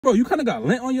Bro, you kind of got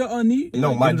lint on your knee?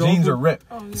 No, my jeans are ripped.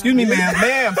 Oh, no. Excuse me,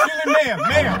 ma'am. Excuse me, ma'am.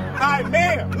 All right,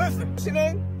 ma'am. Listen. What's your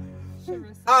name?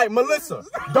 All right, Melissa.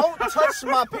 Don't touch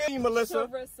my penny, Melissa.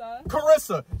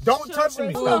 Carissa. Don't touch me.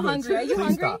 You so hungry. Are you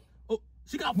hungry? Stop. Oh,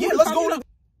 she got food. Yeah, let's go.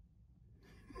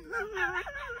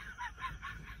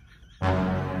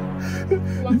 You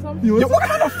want some? Yo, what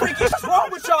kind of freaky shit's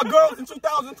wrong with y'all girls in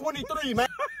 2023, man?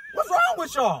 What's wrong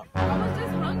with y'all? I was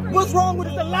just hungry. What's wrong with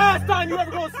it? The last time you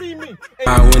ever gonna see me?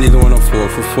 I went either on a 4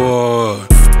 for 4.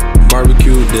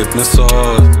 Barbecue dip in the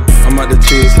sauce. I'm at the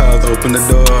cheese house, open the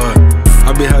door.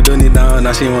 I be her doing it down,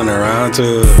 now she want around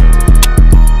too.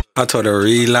 I told her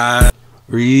relax.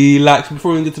 Relax.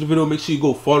 Before we get to the video, make sure you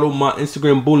go follow my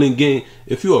Instagram, Boolin Gang.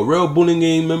 If you're a real Boolin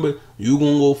Gang member, you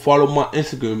gonna go follow my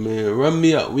Instagram, man. Run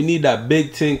me up. We need that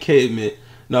big 10K, man.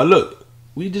 Now look,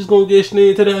 we just gonna get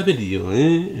straight into that video,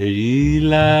 man.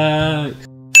 Relax.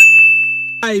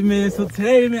 Alright, man. So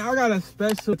today, man, I got a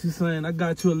special to saying. I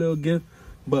got you a little gift,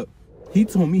 but he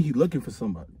told me he looking for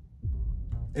somebody,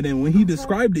 and then when he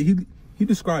described it, he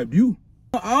described you.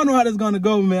 I don't know how this gonna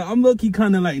go, man. I'm low-key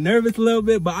kind of like nervous a little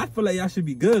bit, but I feel like y'all should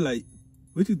be good. Like,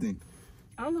 what you think?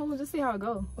 I don't know. We'll just see how it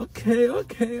goes. Okay.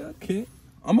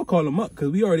 I'm gonna call him up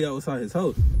because we already outside his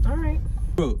house. All right.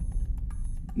 Bro,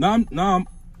 I'm the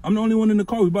only one in the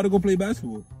car. We about to go play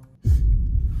basketball.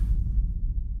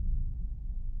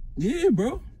 Yeah,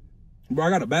 bro. Bro, I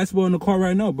got a basketball in the car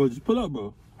right now, bro. Just pull up,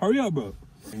 bro. Hurry up, bro.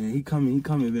 Man, he coming,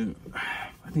 man.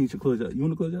 I think you should close your eyes. You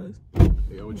wanna close your eyes?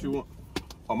 Yeah, what you want?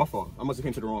 Oh, my fault. I must have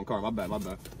came to the wrong car. My bad. Nah,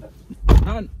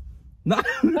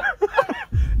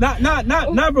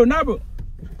 bro.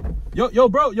 Yo,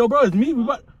 bro, it's me.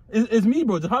 It's me,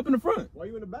 bro. Just hop in the front. Why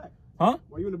you in the back? Huh?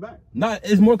 Why you in the back? Nah,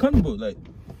 it's more comfortable. Like,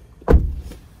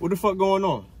 what the fuck going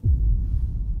on?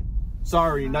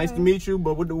 Sorry, nice to meet you,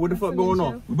 but what the fuck going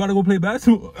on? We about to go play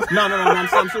basketball. No, I'm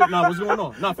serious. Nah, what's going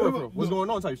on? Nah, for real. What's going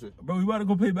on type shit? Bro, we about to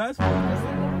go play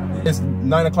basketball. It's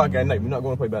 9 o'clock at night. We're not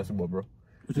going to play basketball, bro.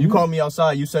 You called me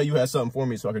outside. You said you had something for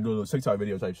me so I could do a little TikTok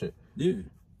video type shit. Yeah.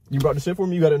 You brought the shit for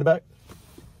me? You got it in the back?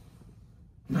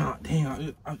 Nah,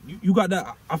 damn. You got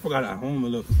that? I forgot it at home a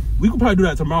little. We could probably do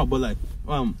that tomorrow, but like,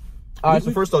 all right,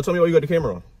 so first off, tell me why you got the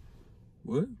camera on.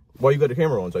 What? Why you got the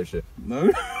camera on type shit?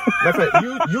 No. Matter of fact,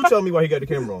 you tell me why he got the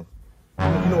camera on. You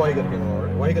know why he got the camera on,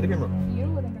 right? Why he got the camera on? You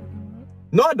wouldn't got the camera on.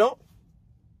 No, I don't.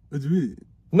 What you mean?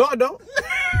 No, I don't.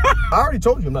 I already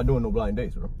told you I'm not doing no blind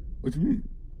dates, bro. What you mean?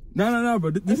 No,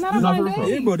 bro. This not a blind date.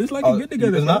 Yeah, bro. This like a get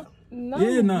together. It's not? No.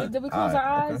 Yeah, nah. Did we close our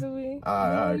eyes? Okay. Or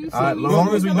All right. As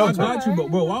long as we know. I got you,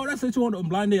 bro. Why would I set you on a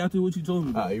blind date after what you told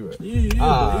me? You right.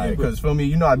 Yeah, because feel me,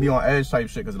 you know I be on edge type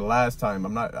shit. Because the last time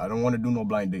I don't want to do no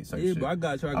blind dates type shit. Yeah, bro. I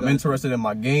got you. I'm interested in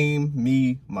my game,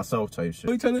 me, myself type shit.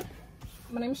 What you telling?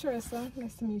 My name's Charissa.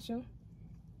 Nice to meet you.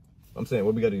 I'm saying,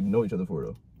 what we got to know each other for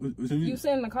though? You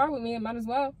sit in the car with me, it might as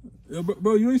well. Yeah,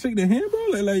 bro, you ain't shaking the hand, bro.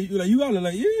 Like you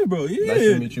gotta yeah, bro. Yeah. Nice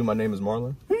to meet you. My name is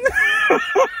Marlon.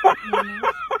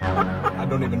 I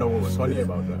don't even know what was funny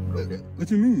about that. Okay. What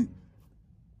you mean?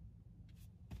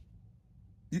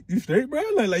 You straight, bro?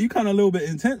 Like you kind of a little bit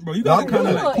intense, bro. You got kind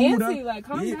of like cool down. Like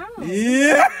calm down.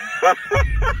 Yeah.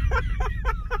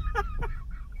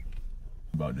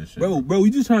 About this shit, bro.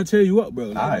 We just trying to cheer you up, bro.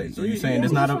 Like, alright, so you saying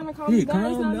it's not a? Yeah,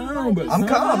 calm down, bro. I'm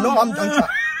calm. No, I'm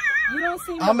You don't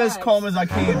seem I'm as calm as I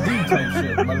can be type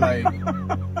shit. But like,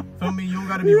 feel me, you don't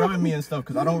gotta be rubbing me and stuff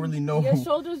because I don't really know. Your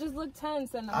shoulders just look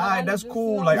tense and alright, that's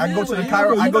cool. Like I go to the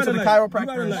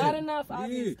chiropractor. Not enough,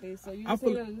 obviously. So you just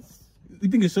you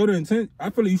think it's shoulder intense? I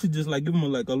feel like you should just like give him a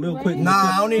little quick. Nah,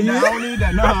 I don't need that. I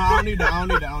don't need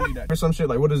that. Or some shit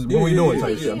like what we doing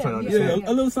type shit. I'm trying to understand. Yeah,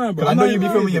 a little sign, bro. I know you be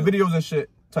filming your videos and shit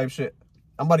type shit.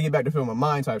 I'm about to get back to filming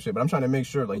mine type shit, but I'm trying to make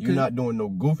sure like you're not doing no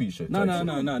goofy shit. No. It's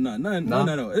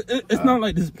not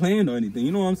like this planned or anything.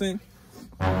 You know what I'm saying?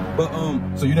 But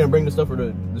so you didn't bring the stuff for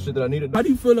the shit that I needed? How do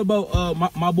you feel about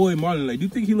my boy Marlon? Like, do you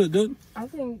think he look good? I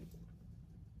think.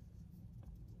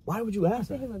 Why would you ask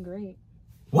that? I think he look great.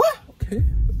 What?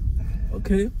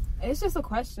 Okay. It's just a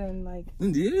question, like.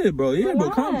 Yeah, bro.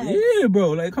 Calm down.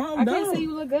 I can't say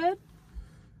you look good.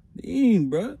 Damn,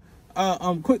 bro.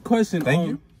 Quick question. Thank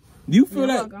you. Do you feel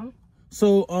like welcome.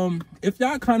 So if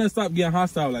y'all kind of stop getting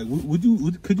hostile, like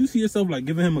could you see yourself like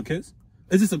giving him a kiss?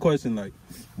 It's just a question, like.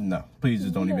 No, please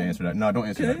just don't even answer that. No, don't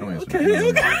answer that. Don't answer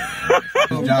that.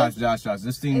 No. Josh,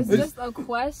 this thing. It's just a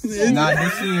question. Nah,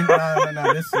 this seems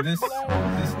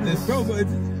Bro,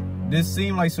 this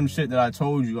seemed like some shit that I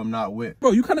told you I'm not with.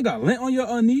 Bro, you kind of got lint on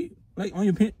your knee, like on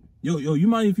your pant. Yo, you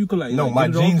mind if you could like? No, like, my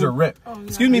jeans are ripped. Oh, no.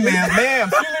 Excuse me, ma'am.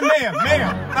 Excuse me, ma'am. All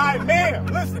right, ma'am.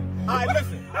 Listen. All right,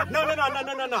 listen. No. All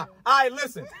right,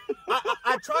 listen.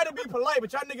 I try to be polite,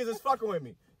 but y'all niggas is fucking with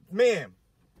me, ma'am.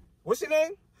 What's your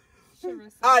name?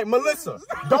 Alright, Melissa,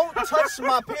 don't touch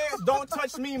my pants. Don't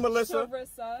touch me, Melissa.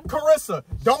 Carissa,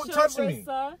 don't touch me.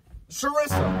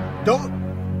 Sharissa,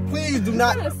 don't. Please do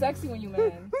not. You're kind of sexy when you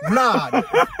mad. Nah,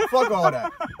 fuck all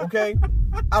that. Okay,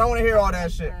 I don't want to hear all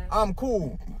that shit. I'm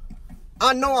cool.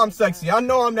 I know I'm sexy. I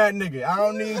know I'm that nigga. I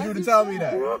don't need you to tell me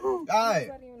that. Alright.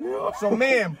 So,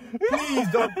 ma'am, please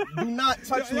do not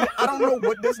touch me. I don't know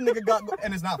what this nigga got,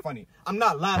 and it's not funny. I'm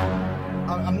not laughing.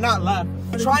 I'm not laughing.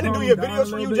 I'm trying to do your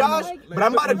videos for you, Josh, but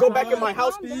I'm about to go back in my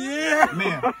house. Yeah,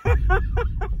 ma'am.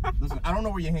 Listen, I don't know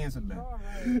where your hands have been.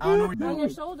 I don't know where on your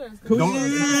shoulders.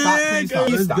 Don't stop.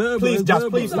 Please stop. Please, Josh.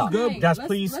 Please stop. Josh,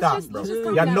 please stop, bro.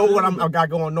 Y'all know what I got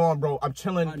going on, bro. I'm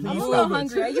chilling. Please stop.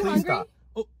 Hungry. Are you hungry?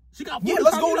 She got food. Yeah,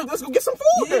 let's go get some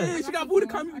food. Yeah, she got food to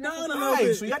calm you down a little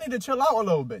bit. So y'all need to chill out a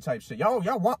little bit, type shit. Y'all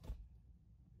want.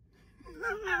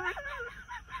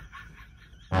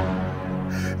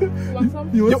 You want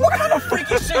some? Yo, what kind of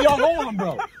freaky shit y'all on,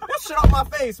 bro? That shit off my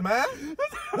face, man.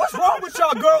 What's wrong with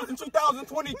y'all girls in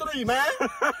 2023, man?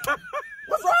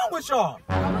 What's wrong with y'all?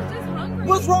 I was just hungry.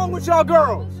 What's wrong with y'all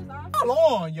girls?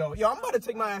 Hold on, yo. I'm about to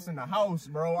take my ass in the house,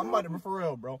 bro. I'm about to, for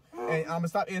real, bro. And I'm gonna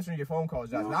stop answering your phone calls,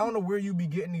 Josh. I don't know where you be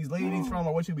getting these ladies from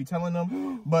or what you be telling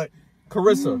them, but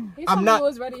Carissa, I'm not.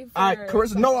 Was ready for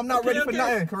Carissa, no, I'm not ready for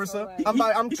nothing, Carissa.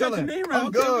 I'm chilling.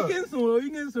 I'm good.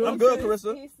 I'm good,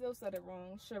 Carissa. He still said it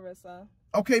wrong, Sharissa.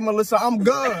 Okay, Melissa, I'm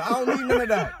good. I don't need none of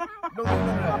that.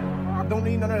 Don't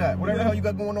need none of that. Whatever the hell you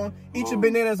got going on, eat your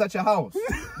bananas at your house. Do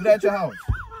that at your house.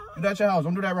 Do that at your house.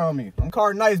 Don't do that around me. I'm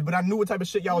car nice, but I knew what type of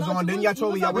shit y'all was on. Then y'all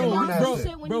told me y'all wasn't doing that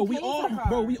shit. Bro, we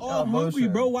all hungry,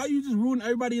 bro. Why you just ruining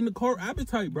everybody in the car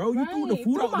appetite, bro? You threw the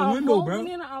food out the window, bro.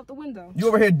 Out the window. You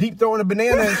over here deep throwing a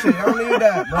banana and shit. I don't need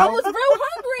that, bro. I was real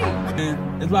hungry.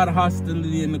 Man, there's a lot of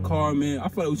hostility in the car, man. I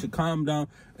feel like we should calm down.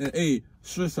 And hey,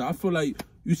 Sharissa, I feel like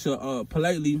you should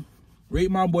politely rate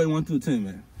my boy 1 through 10,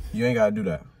 man. You ain't gotta do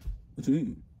that. What you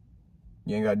mean?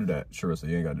 You ain't gotta do that, Sharissa.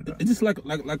 You ain't gotta do that. It's just like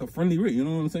a friendly rate, you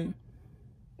know what I'm saying?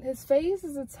 His face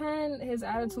is a 10. His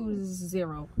attitude is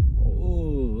 0.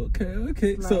 Oh, okay.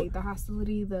 Like so the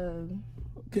hostility, the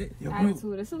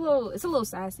attitude. It's a little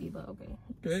sassy, but okay.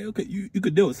 Okay. You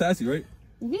could deal with sassy, right?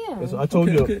 Yeah. Listen, I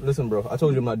told you. Listen, bro. I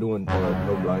told you I'm not doing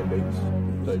no blind dates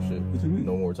type shit.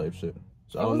 No more type shit.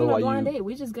 So I don't know why you. Blind date.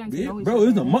 We just got to know each bro, other. It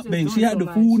was a mukbang. She had the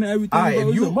food and everything. All right,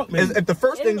 bro, if the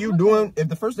first thing you doing, all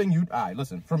right,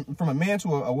 listen, from a man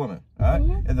to a woman, all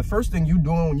right, if the first thing you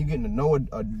doing when you getting to know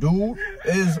a dude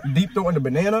is deep throwing the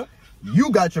banana,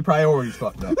 you got your priorities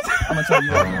fucked up. I'm gonna tell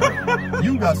you that.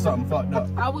 You got something fucked up.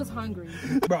 I was hungry.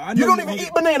 Bro, you don't even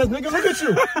eat bananas, nigga. Look at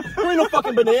you. You ain't no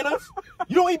fucking bananas.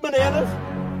 You don't eat bananas.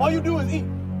 All you do is eat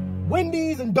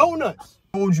Wendy's and donuts.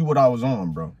 I told you what I was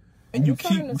on, bro. And you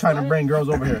keep trying to bring girls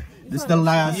over here. This the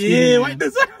last video.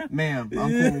 Ma'am,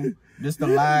 I'm cool. This the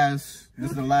last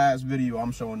video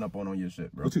I'm showing up on your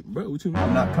shit, bro. What you mean?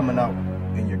 I'm not coming out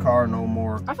in your car no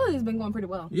more. I feel like it's been going pretty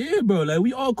well. Yeah, bro. Like,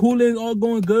 we all coolin', all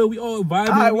going good. We all vibing.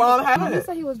 All right, well, I'm having it. He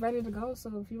said he was ready to go, so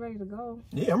if you're ready to go.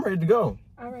 Yeah, I'm ready to go.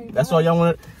 All right. That's all y'all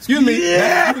want to... Excuse me.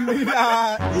 Yeah. Hey,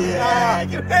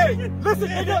 listen,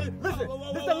 nigga. Listen.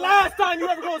 This is the last time you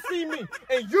ever gonna see me.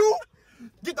 And you...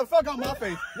 Get the fuck out my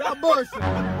face. Y'all bullshit.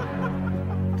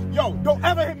 Yo, don't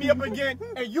ever hit me up again.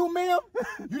 And you, ma'am,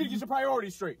 you need to get your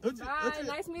priorities straight. Bye.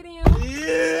 Nice meeting you.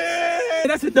 Yeah.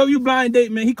 That's a W blind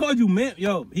date, man. He called you ma'am.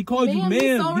 Yo, he called you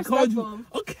ma'am. So he called you.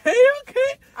 Okay.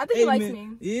 I think he likes me.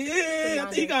 Yeah, I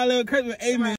think he got a little credit. Hey, man.